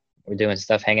day we're doing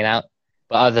stuff, hanging out.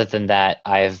 But other than that,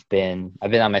 I've been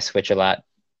on my Switch a lot,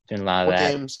 doing a lot of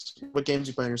that. What games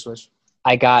you play on your Switch?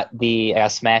 I got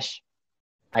Smash.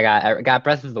 I got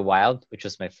Breath of the Wild, which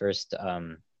was my first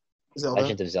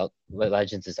Legends of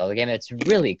Zelda game. It's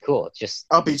really cool. It's just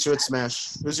I'll beat you at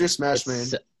Smash. Who's your Smash main?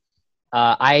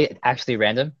 I actually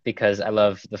random because I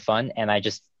love the fun and I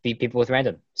just beat people with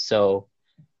random. So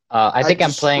I think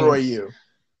I'm playing. You.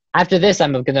 After this,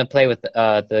 I'm gonna play with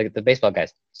the baseball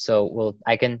guys. So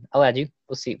I'll add you.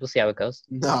 We'll see how it goes.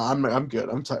 No, I'm good.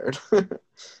 I'm tired.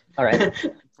 All right. I'm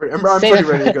Save pretty it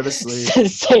for- ready to go to sleep.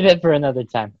 Save it for another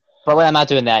time. But when I'm not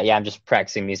doing that, yeah, I'm just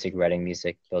practicing music, writing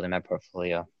music, building my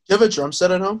portfolio. You have a drum set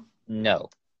at home? No,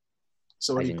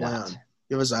 So what I do you do play not. on?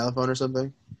 You have a xylophone or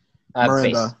something? Bass.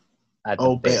 Marimba.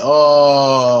 The bass.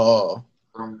 Oh.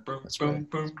 Boom, boom, That's boom, right.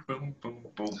 boom, boom, boom,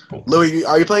 boom, boom. Louis,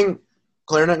 are you playing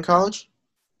clarinet in college?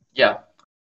 Yeah,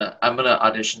 I'm gonna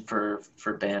audition for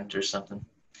band or something.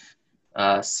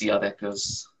 See how that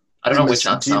goes. I don't know which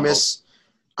ensemble.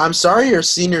 I'm sorry your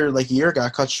senior year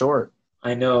got cut short.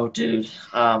 I know, dude.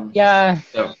 Yeah.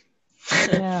 So,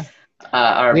 Yeah.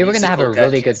 our We were gonna have a musical got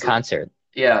really good canceled. concert.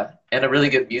 Yeah, and a really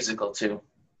good musical too.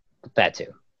 That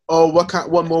too. Oh, what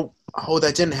kind? What more? Oh,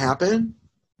 that didn't happen.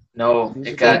 No, it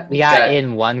Musical? got We got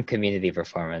in one community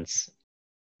performance.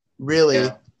 Really?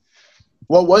 Yeah.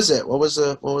 What was it? What was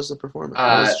the performance?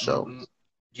 What was the show? Do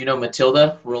you know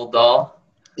Matilda, Roald Dahl?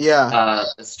 Yeah.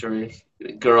 The story,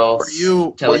 girls. Were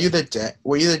you the dad?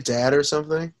 Were you the dad or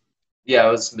something? Yeah,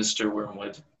 it was Mr.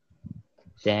 Wormwood.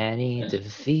 Danny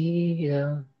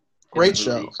DeVito. Great the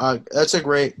show. movie. That's a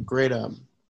great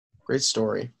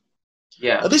story.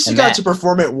 Yeah. At least you And got Matt- to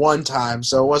perform it one time,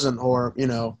 so it wasn't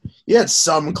horrible. You had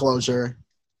some closure.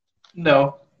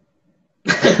 No.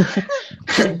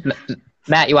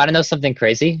 Matt, you want to know something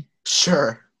crazy?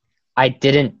 Sure. I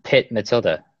didn't pit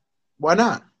Matilda Why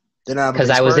not? Did not have a because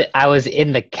bass part? I was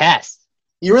in the cast.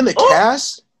 You were in the Oh!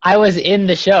 cast? I was in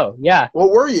the show. Yeah, What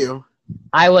were you?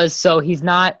 I was. So he's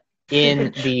not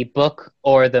in the book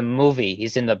or the movie.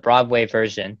 He's in the Broadway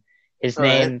version. His All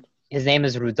right. name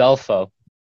is Rudolfo,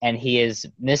 and he is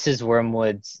Mrs.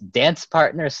 Wormwood's dance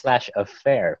partner /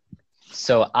 affair.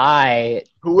 So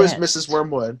Who was danced. Mrs.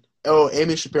 Wormwood? Oh,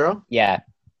 Amy Shapiro? Yeah,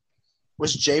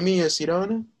 Was Jamie Aceto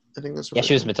in it? I think that's yeah,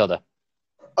 she was Matilda.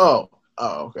 Oh,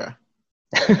 okay.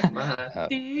 My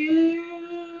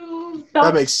Oh.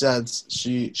 That makes sense.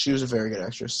 She was a very good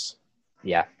actress.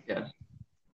 Yeah. Yeah.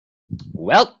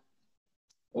 Well,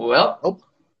 Well,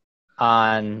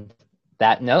 on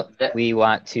that note, That- we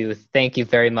want to thank you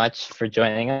very much for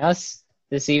joining us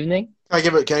this evening. Can I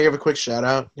give a quick shout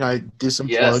out? Can I do some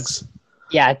Yes. plugs?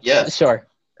 Yeah, Yes. sure.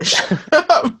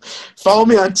 Follow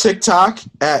me on TikTok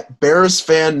at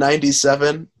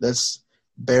BearsFan97. That's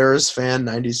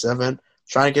BearsFan97.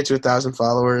 Trying to get to 1,000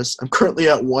 followers. I'm currently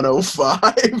at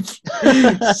 105.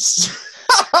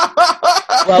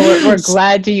 Well, we're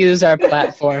glad to use our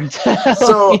platform to help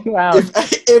So you out.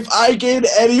 if I gained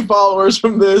any followers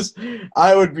from this,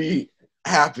 I would be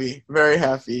happy, very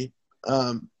happy.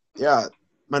 Yeah,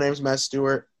 my name's Matt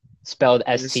Stewart. Spelled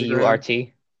Sturt.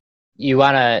 You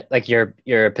wanna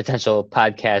your potential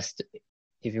podcast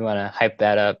if you wanna hype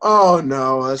that up. Oh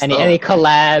no, that's not- Any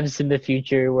collabs in the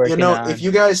future you're working on? if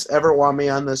you guys ever want me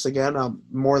on this again, I'm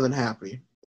more than happy.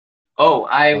 oh,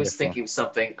 I was Wonderful. thinking of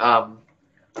something.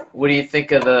 What do you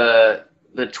think of the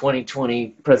 2020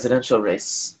 presidential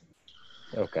race?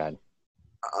 Oh God.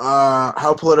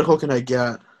 How political can I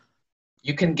get?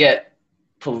 You can get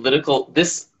political.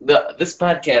 This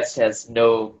podcast has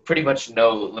pretty much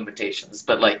no limitations,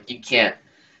 but you can't,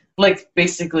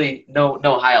 basically no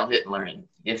Heil Hitler,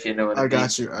 if you know what I I mean.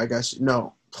 got you.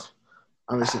 No,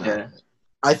 obviously not. Yeah.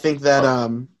 I think that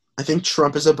I think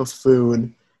Trump is a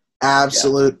buffoon,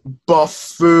 absolute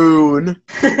buffoon.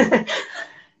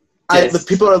 Yes.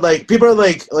 People are like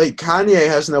Kanye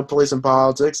has no place in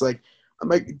politics. I'm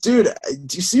like, dude,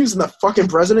 do you see who's in the fucking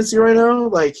presidency right now?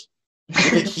 You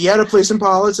think he had a place in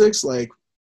politics?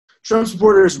 Trump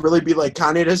supporters really be like,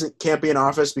 Kanye can't be in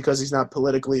office because he's not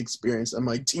politically experienced. I'm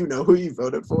like, do you know who you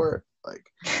voted for?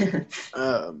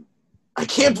 I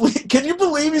can't believe. Can you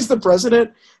believe he's the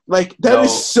president? That No.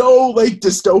 is so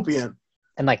dystopian.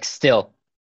 And still.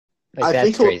 I That's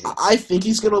think crazy. I think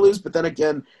he's gonna lose, but then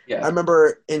again, Yeah. I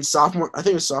remember in sophomore. I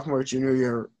think it was sophomore or junior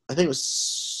year. I think it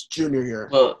was junior year.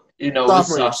 Well, it was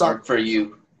Sophomore year, sophomore for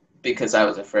you because I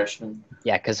was a freshman.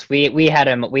 Yeah, because we had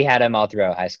him all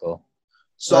throughout high school.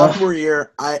 Sophomore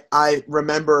year, I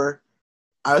remember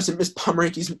I was in Miss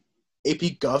Pomeranke's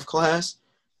AP Gov class,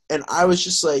 and I was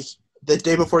just the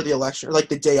day before the election, or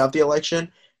the day of the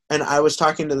election, and I was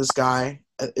talking to this guy.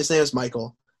 His name is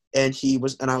Michael, and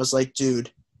I was like,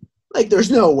 dude,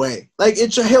 there's no way.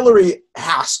 Hillary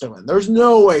has to win. There's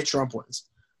no way Trump wins.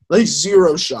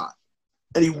 Zero shot.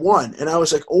 And he won. And I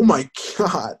was like, oh my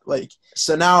God.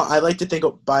 So now I like to think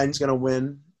Biden's going to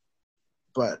win,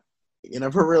 but you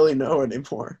never really know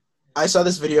anymore. I saw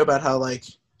this video about how,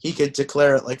 he could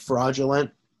declare it,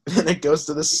 fraudulent, and it goes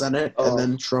to the Senate, and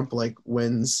then Trump,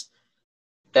 wins.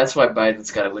 That's why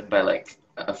Biden's got to win by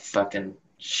a fucking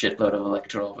shitload of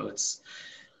electoral votes.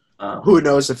 Who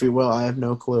knows if he will? I have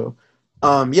no clue.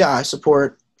 Yeah, I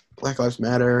support Black Lives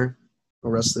Matter,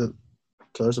 arrested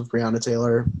Killers of Breonna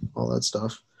Taylor, all that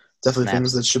stuff. Definitely Snaps.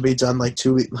 things that should be done like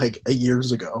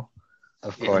years ago.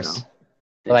 Of Yeah. course. know.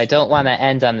 Well, I don't want to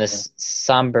end on this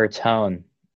somber tone,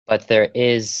 but there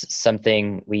is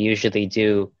something we usually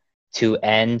do to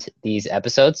end these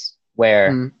episodes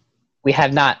where Hmm. we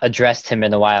have not addressed him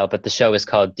in a while, but the show is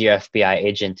called Dear FBI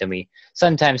Agent, and we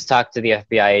sometimes talk to the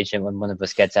FBI agent when one of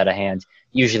us gets out of hand,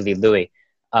 usually Louie.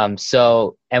 And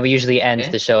we usually end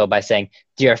Okay. the show by saying,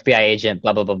 Dear FBI Agent,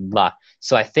 blah, blah, blah, blah.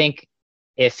 So I think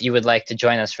if you would like to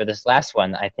join us for this last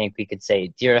one, I think we could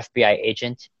say, Dear FBI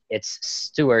Agent, it's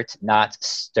Sturt, not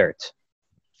Sturt.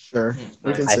 Sure,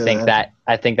 we can Nice. say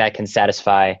I think that can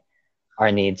satisfy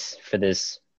our needs for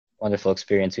this wonderful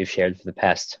experience we've shared for the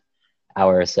past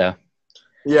hour or so.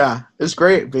 Yeah, it's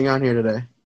great being on here today.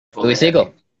 Louis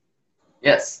Siegel,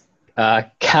 Yes.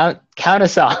 count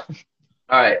us off.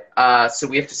 All right. So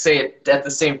we have to say it at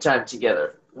the same time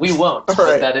together. We won't, All but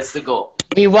right. that is the goal.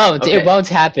 We won't. Okay. It won't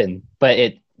happen, but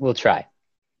we'll try.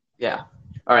 Yeah.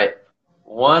 All right.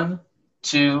 1,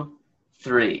 2,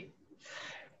 3.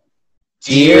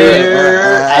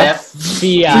 Dear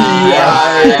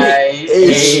FBI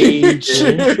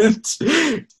agent.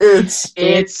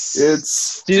 It's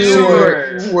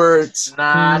Sturt,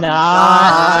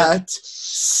 not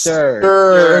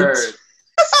Sturt.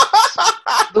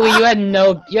 Louis, you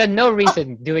had no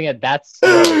reason doing it that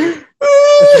slow.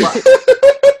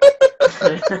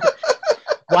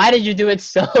 Why did you do it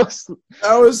so slow?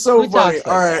 That was so Who funny. talks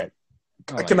like All right, that?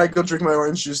 Oh my can I God. go drink my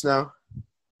orange juice now?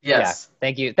 Yes.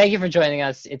 Yeah. Thank you for joining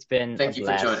us. It's been Thank a you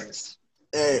for blast. joining us.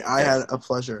 Hey, I Yes. had a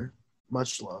pleasure.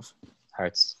 Much love.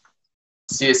 Hearts.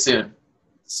 See you soon.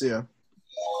 See ya.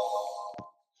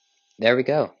 There we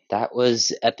go. That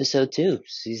was episode 2,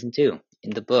 season 2,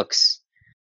 in the books.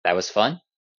 That was fun.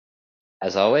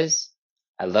 As always,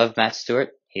 I love Matt Stewart.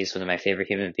 He's one of my favorite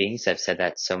human beings. I've said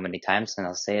that so many times, and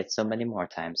I'll say it so many more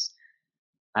times.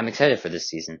 I'm excited for this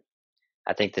season.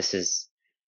 I think this is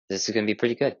going to be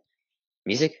pretty good.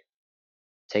 Music,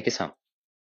 take us home.